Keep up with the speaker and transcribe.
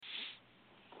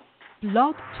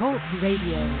Blog Talk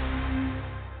Radio.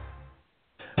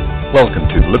 Welcome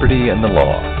to Liberty and the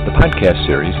Law, the podcast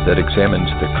series that examines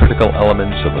the critical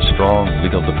elements of a strong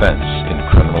legal defense in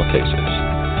criminal cases.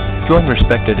 Join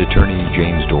respected attorney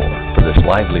James Doerr for this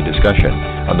lively discussion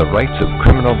on the rights of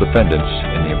criminal defendants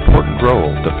and the important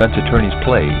role defense attorneys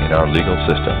play in our legal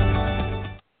system.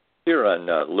 Here on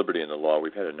Liberty and the Law,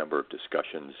 we've had a number of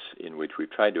discussions in which we've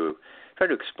tried to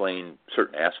explain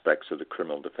certain aspects of the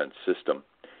criminal defense system.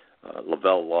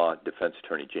 Lavelle Law defense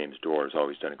attorney James Doerr has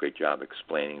always done a great job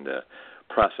explaining the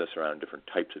process around different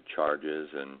types of charges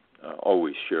and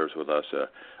always shares with us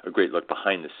a great look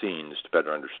behind the scenes to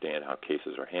better understand how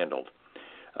cases are handled.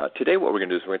 Today what we're going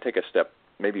to do is we're going to take a step,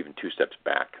 maybe even two steps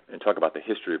back, and talk about the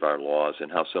history of our laws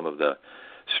and how some of the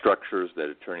structures that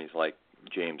attorneys like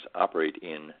James operate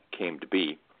in came to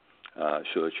be.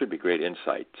 So it should be great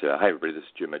insight. Hi everybody, this is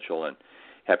Jim Mitchell, and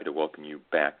happy to welcome you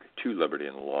back to Liberty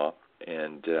and the Law,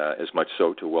 and as much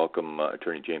so to welcome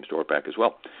attorney James Doerr back as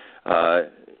well.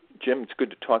 Jim, it's good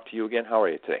to talk to you again. How are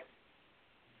you today?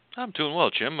 I'm doing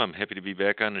well, Jim. I'm happy to be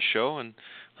back on the show, and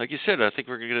like you said, I think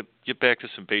we're going to get back to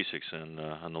some basics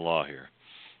on the law here.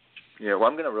 Yeah, well,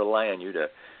 I'm going to rely on you to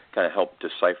kind of help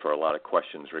decipher a lot of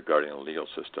questions regarding the legal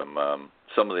system.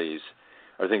 Some of these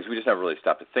are things we just never really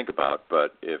stop to think about,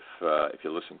 but if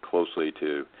you listen closely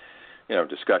to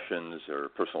discussions or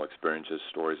personal experiences,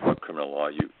 stories about criminal law,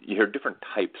 you hear different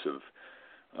types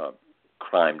of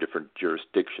crime, different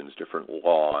jurisdictions, different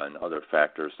law, and other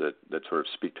factors that sort of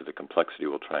speak to the complexity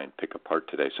we'll try and pick apart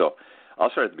today. So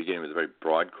I'll start at the beginning with a very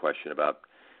broad question about,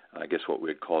 I guess, what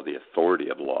we'd call the authority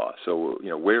of law. So,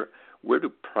 where do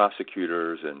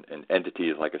prosecutors and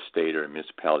entities like a state or a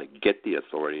municipality get the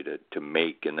authority to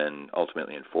make and then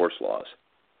ultimately enforce laws?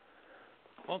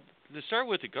 Well, to start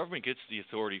with, the government gets the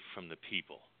authority from the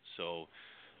people. So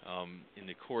in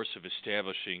the course of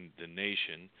establishing the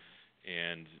nation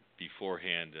and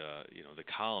beforehand, the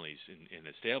colonies in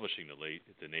establishing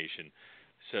the nation,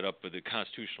 set up the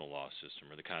constitutional law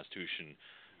system, or the Constitution,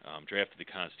 drafted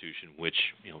the Constitution, which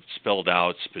spelled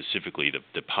out specifically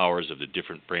the powers of the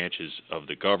different branches of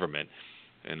the government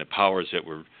and the powers that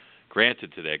were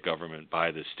granted to that government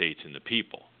by the states and the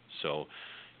people. So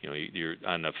you're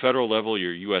on the federal level,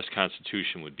 your U.S.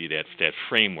 Constitution would be that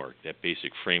framework, that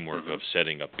basic framework of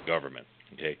setting up the government.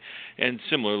 Okay, and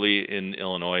similarly in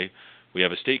Illinois, we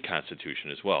have a state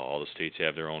constitution as well. All the states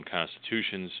have their own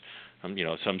constitutions.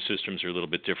 Some systems are a little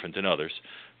bit different than others,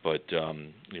 but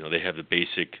they have the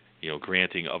basic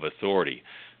granting of authority.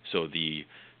 So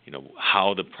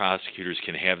how the prosecutors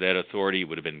can have that authority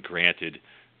would have been granted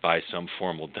by some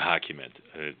formal document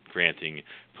granting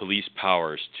police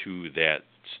powers to that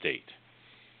state.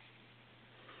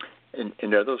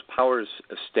 And are those powers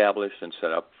established and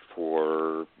set up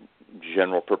for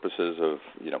general purposes of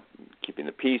keeping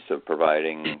the peace, of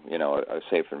providing a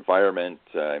safe environment?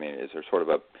 Is there sort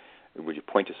of would you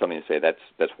point to something and say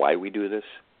that's why we do this?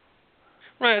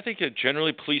 Right. I think that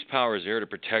generally police power is there to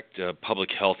protect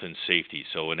public health and safety.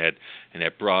 So in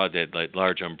that broad, that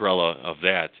large umbrella of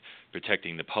that,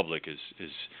 protecting the public is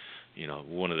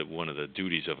one of the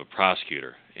duties of a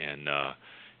prosecutor,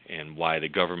 and why the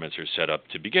governments are set up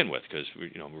to begin with, because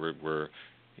we're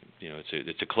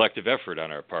it's a collective effort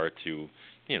on our part to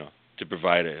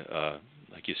provide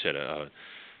like you said a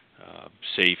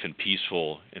safe and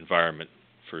peaceful environment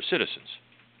for citizens.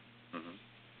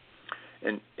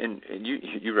 Mm-hmm. And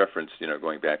you referenced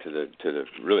going back to the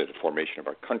really the formation of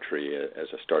our country as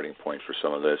a starting point for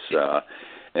some of this,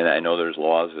 and I know there's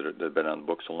laws that have been on the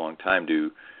books a long time.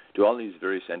 Do all these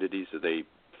various entities, do they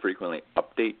frequently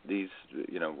update these,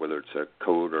 whether it's a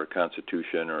code or a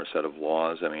constitution or a set of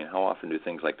laws? How often do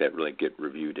things like that really get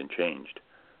reviewed and changed?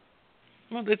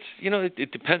 Well,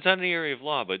 it depends on the area of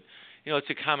law, but it's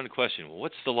a common question. Well,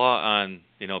 what's the law on,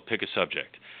 pick a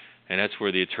subject? And that's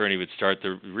where the attorney would start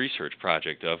the research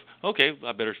project of, okay,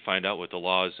 I better find out what the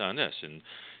law is on this. And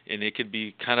it could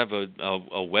be kind of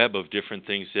a web of different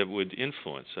things that would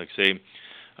influence. Like, say,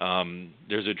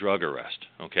 there's a drug arrest,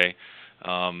 okay?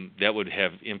 That would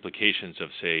have implications of,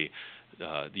 say,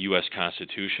 the U.S.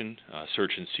 Constitution,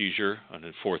 search and seizure under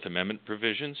the Fourth Amendment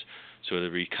provisions. So there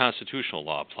would be constitutional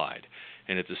law applied.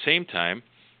 And at the same time,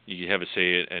 you have,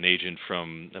 say, an agent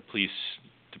from a police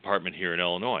department here in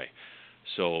Illinois.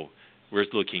 So we're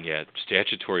looking at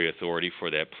statutory authority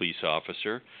for that police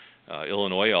officer.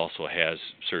 Illinois also has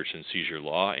search and seizure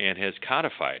law and has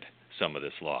codified some of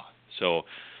this law. So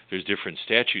there's different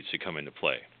statutes that come into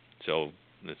play. So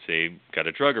let's say got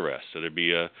a drug arrest. So there'd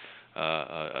be a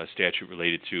statute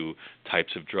related to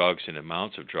types of drugs and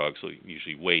amounts of drugs,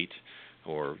 usually weight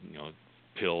or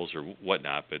pills or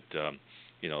whatnot. But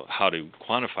how to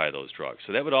quantify those drugs.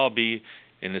 So that would all be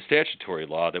in the statutory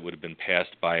law that would have been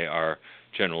passed by our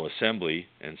General Assembly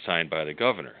and signed by the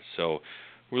governor. So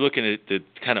we're looking at the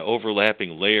kind of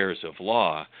overlapping layers of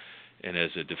law. And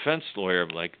as a defense lawyer,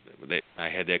 I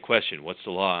had that question, what's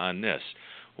the law on this?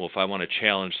 Well, if I want to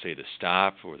challenge, say, the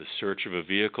stop or the search of a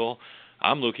vehicle,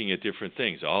 I'm looking at different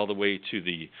things, all the way to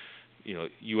the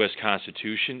U.S.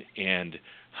 Constitution and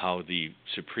how the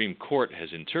Supreme Court has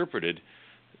interpreted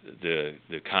the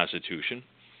Constitution,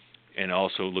 and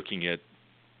also looking at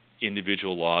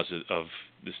individual laws of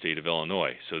the state of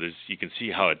Illinois. So you can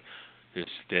see how there's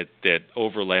that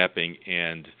overlapping,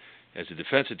 and as a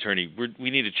defense attorney, we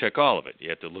need to check all of it. You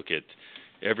have to look at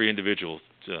every individual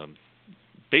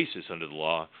basis under the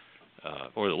law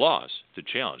or the laws to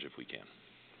challenge if we can.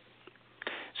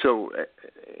 So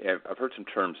I've heard some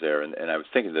terms there, and I was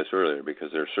thinking of this earlier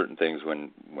because there are certain things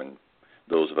when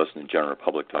those of us in the general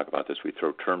public talk about this, we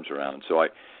throw terms around. So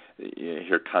you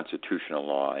hear constitutional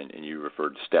law, and you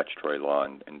referred to statutory law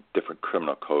and different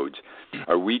criminal codes.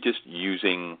 Are we just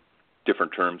using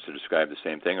different terms to describe the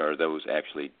same thing, or are those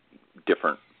actually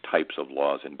different types of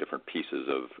laws and different pieces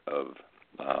of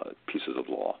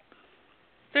law?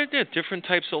 They're different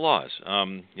types of laws.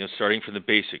 Starting from the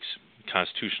basics,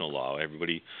 constitutional law.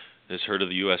 Everybody has heard of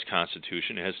the U.S.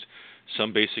 Constitution. It has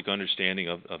some basic understanding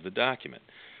of the document.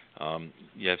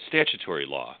 You have statutory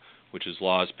law, which is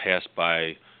laws passed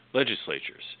by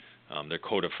legislatures. They're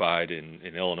codified in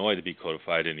Illinois to be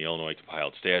codified in the Illinois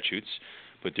compiled statutes,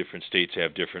 but different states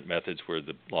have different methods where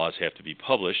the laws have to be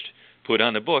published, put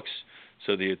on the books,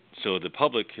 so the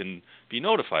public can be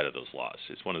notified of those laws.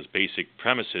 It's one of those basic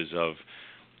premises of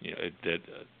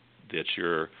that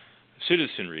your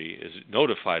citizenry is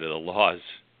notified of the laws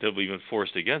that will be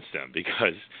enforced against them,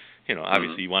 because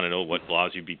obviously you want to know what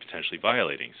laws you'd be potentially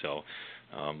violating. So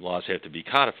laws have to be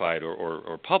codified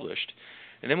or published.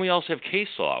 And then we also have case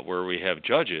law, where we have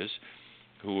judges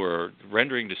who are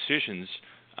rendering decisions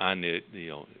on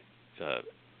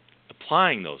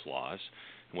applying those laws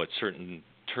and what certain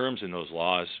terms in those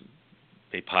laws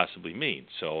may possibly mean.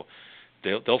 So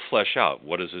they'll flesh out,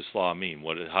 what does this law mean?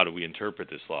 How do we interpret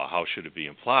this law? How should it be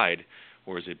applied,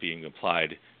 or is it being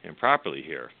applied improperly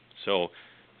here? So,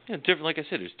 different. Like I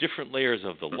said, there's different layers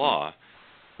of the law,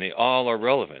 and they all are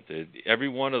relevant. Every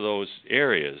one of those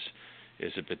areas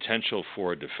is a potential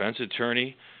for a defense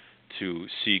attorney to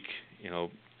seek,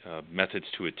 methods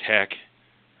to attack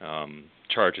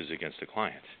charges against the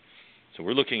client. So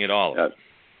we're looking at all of it.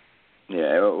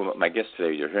 Yeah, my guest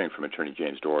today, you're hearing from Attorney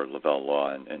James Doerr, Lavelle Law,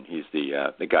 and he's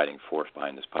the guiding force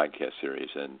behind this podcast series.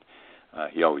 And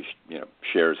he always,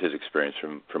 shares his experience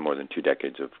from more than 2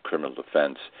 decades of criminal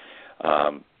defense.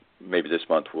 Maybe this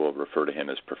month we'll refer to him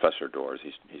as Professor Doerr.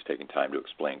 He's taking time to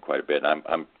explain quite a bit.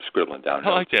 I'm scribbling down.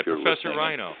 I like that, Professor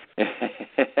Rhino.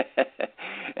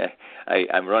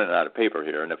 I'm running out of paper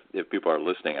here, and if people are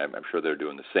listening, I'm sure they're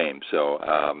doing the same. So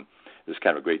this is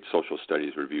kind of a great social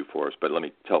studies review for us. But let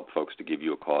me tell folks to give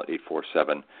you a call at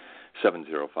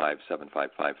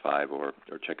 847-705-7555 or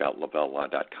check out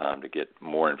lavellelaw.com to get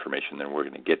more information than we're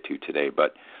going to get to today.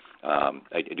 But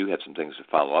I do have some things to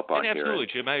follow up on here. Absolutely,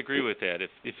 Jim. I agree with that.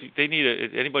 If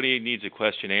anybody needs a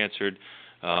question answered,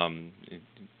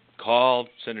 call,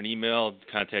 send an email.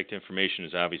 Contact information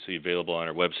is obviously available on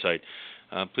our website.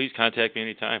 Please contact me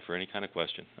anytime for any kind of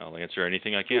question. I'll answer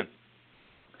anything I can.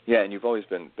 Yeah, and you've always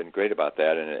been great about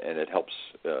that, and it helps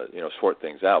sort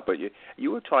things out. But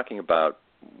you were talking about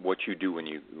what you do when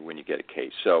you get a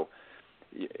case. So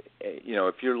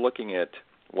if you're looking at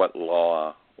what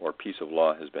law or piece of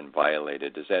law has been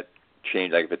violated, does that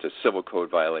change? Like if it's a civil code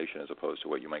violation as opposed to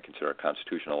what you might consider a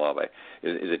constitutional law, is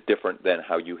it different than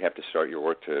how you have to start your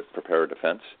work to prepare a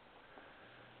defense?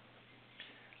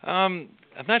 I'm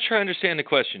not sure I understand the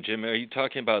question, Jim. Are you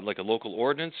talking about like a local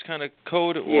ordinance kind of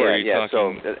code, or are you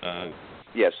talking?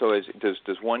 So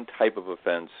does one type of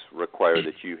offense require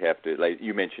that you have to, like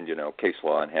you mentioned, case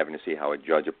law and having to see how a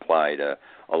judge applied a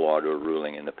law to a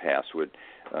ruling in the past? Would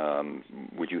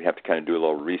you have to kind of do a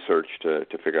little research to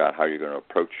figure out how you're going to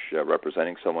approach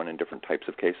representing someone in different types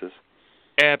of cases?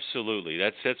 Absolutely.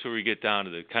 That's where we get down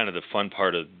to the kind of the fun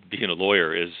part of being a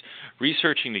lawyer, is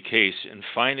researching the case and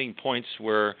finding points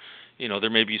where there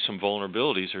may be some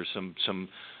vulnerabilities or some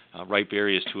ripe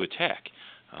areas to attack.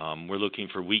 We're looking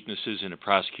for weaknesses in a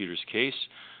prosecutor's case.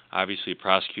 Obviously, a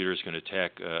prosecutor is going to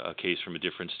attack a case from a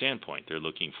different standpoint. They're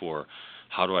looking for,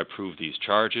 how do I prove these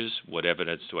charges? What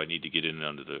evidence do I need to get in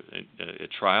under a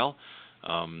trial?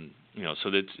 So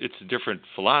that it's a different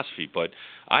philosophy. But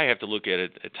I have to look at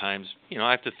it at times.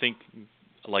 I have to think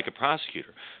like a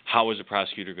prosecutor. How is a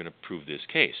prosecutor going to prove this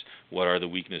case? What are the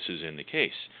weaknesses in the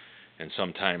case? And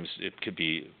sometimes it could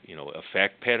be, a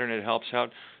fact pattern that helps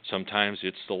out. Sometimes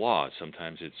it's the law.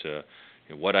 Sometimes it's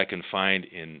what I can find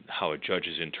in how a judge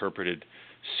has interpreted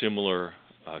similar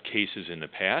cases in the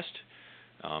past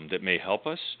that may help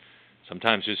us.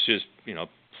 Sometimes it's just,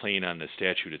 playing on the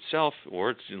statute itself, or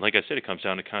it's, like I said, it comes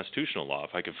down to constitutional law.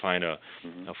 If I could find a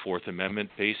Fourth Amendment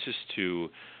basis to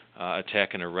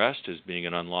attack an arrest as being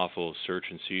an unlawful search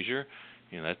and seizure,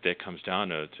 that comes down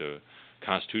to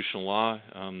constitutional law.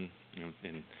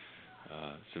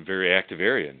 It's a very active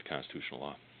area in constitutional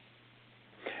law.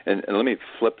 And let me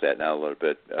flip that now a little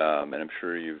bit, and I'm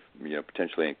sure you've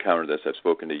potentially encountered this. I've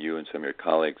spoken to you and some of your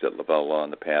colleagues at Lavelle Law in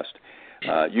the past.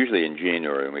 Usually in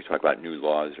January, when we talk about new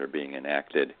laws that are being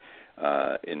enacted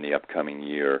in the upcoming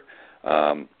year.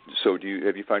 So have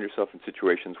you found yourself in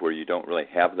situations where you don't really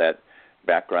have that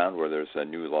background, where there's a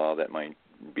new law that might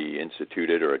be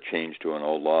instituted or a change to an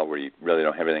old law where you really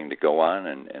don't have anything to go on,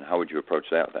 and how would you approach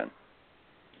that then?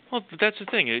 Well, that's the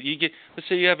thing. Let's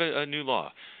say you have a new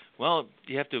law. Well,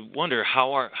 you have to wonder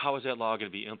how is that law going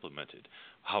to be implemented?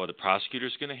 How are the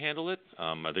prosecutors going to handle it?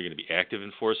 Are they going to be active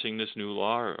enforcing this new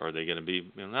law, or are they going to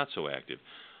be not so active?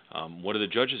 What are the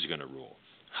judges going to rule?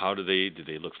 How do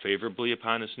they look favorably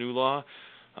upon this new law,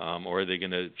 or are they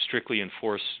going to strictly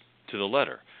enforce to the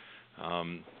letter?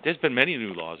 There's been many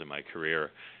new laws in my career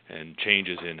and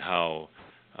changes in how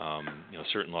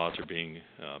certain laws are being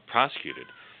prosecuted.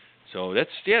 So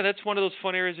that's one of those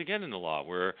fun areas again in the law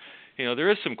where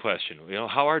there is some question.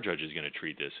 How are judges going to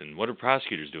treat this, and what are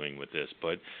prosecutors doing with this?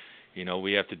 But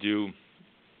we have to do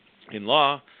in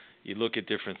law. You look at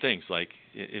different things, like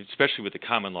especially with the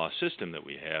common law system that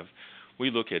we have. We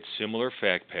look at similar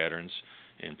fact patterns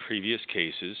in previous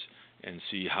cases and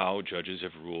see how judges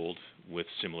have ruled with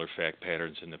similar fact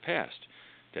patterns in the past.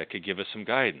 That could give us some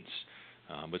guidance.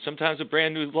 But sometimes with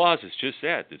brand new laws, it's just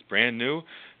that. It's brand new.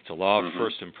 It's a law of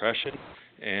first impression,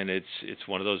 and it's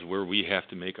one of those where we have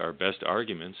to make our best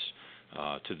arguments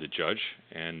to the judge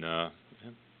and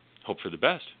hope for the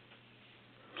best.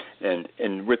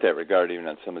 And with that regard, even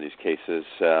on some of these cases,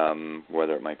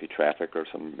 whether it might be traffic or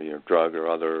some drug or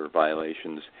other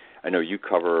violations, I know you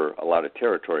cover a lot of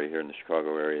territory here in the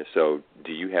Chicago area. So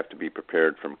do you have to be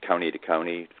prepared from county to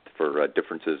county for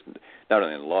differences, not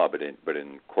only in law but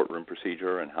in courtroom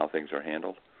procedure and how things are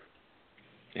handled?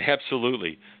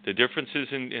 Absolutely. The differences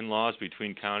in laws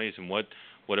between counties and what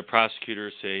a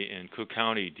prosecutor, say, in Cook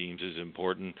County deems as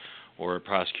important, or a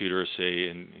prosecutor, say,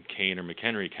 in Kane or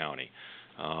McHenry County.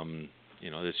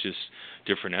 It's just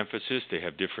different emphasis. They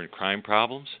have different crime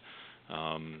problems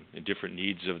and different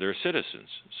needs of their citizens.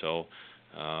 So,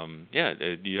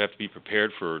 you have to be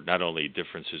prepared for not only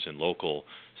differences in local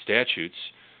statutes,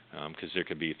 because there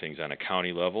could be things on a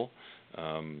county level,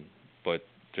 but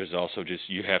there's also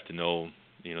you have to know,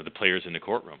 the players in the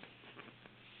courtroom.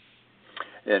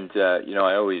 And,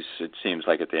 I always, it seems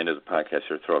like at the end of the podcast,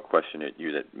 I throw a question at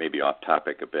you that may be off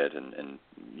topic a bit, and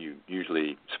you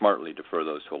usually smartly defer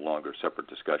those to a longer separate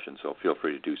discussion, so feel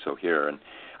free to do so here. And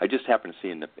I just happened to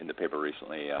see in the paper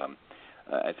recently,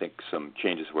 I think some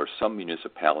changes where some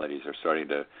municipalities are starting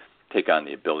to take on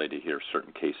the ability to hear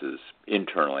certain cases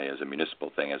internally as a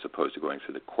municipal thing as opposed to going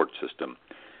through the court system.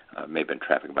 May have been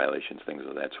traffic violations, things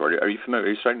of that sort. Are you familiar?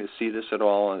 Are you starting to see this at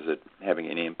all? Is it having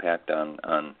any impact on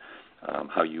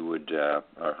how you would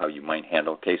or how you might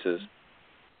handle cases?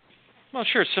 Well,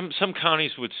 sure. Some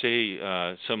counties would say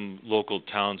some local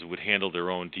towns would handle their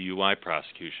own DUI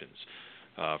prosecutions.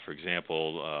 For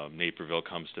example, Naperville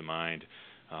comes to mind.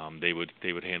 They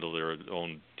would handle their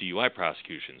own DUI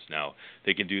prosecutions. Now,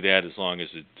 they can do that as long as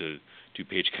the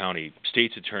DuPage County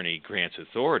State's Attorney grants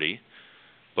authority.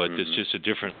 But it's just a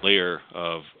different layer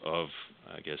of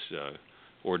I guess,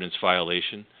 ordinance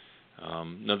violation.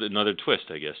 Another twist,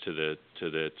 I guess, to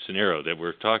the scenario that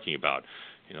we're talking about.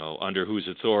 Under whose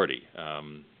authority?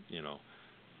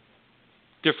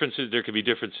 Differences. There could be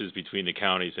differences between the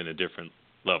counties and at different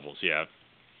levels. Yeah.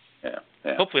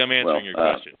 Hopefully, I'm answering your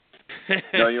question.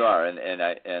 No, you are, and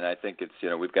I think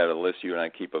it's we've got a list you and I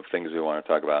keep of things we want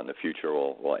to talk about in the future.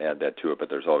 We'll add that to it, but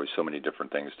there's always so many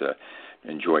different things to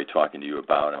enjoy talking to you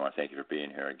about. I want to thank you for being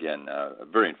here again. A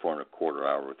very informative quarter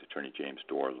hour with Attorney James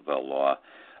Doerr, Lavelle Law.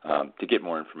 To get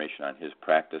more information on his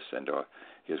practice and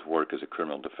his work as a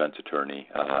criminal defense attorney,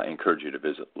 I encourage you to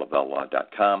visit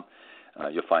lavellelaw.com.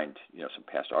 You'll find some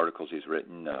past articles he's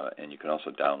written, and you can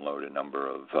also download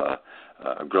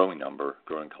a growing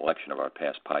collection of our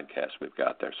past podcasts we've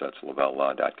got there. So that's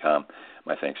lavellelaw.com.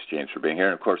 My thanks to James for being here,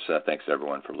 and of course, thanks to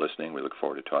everyone for listening. We look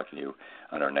forward to talking to you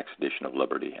on our next edition of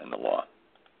Liberty and the Law.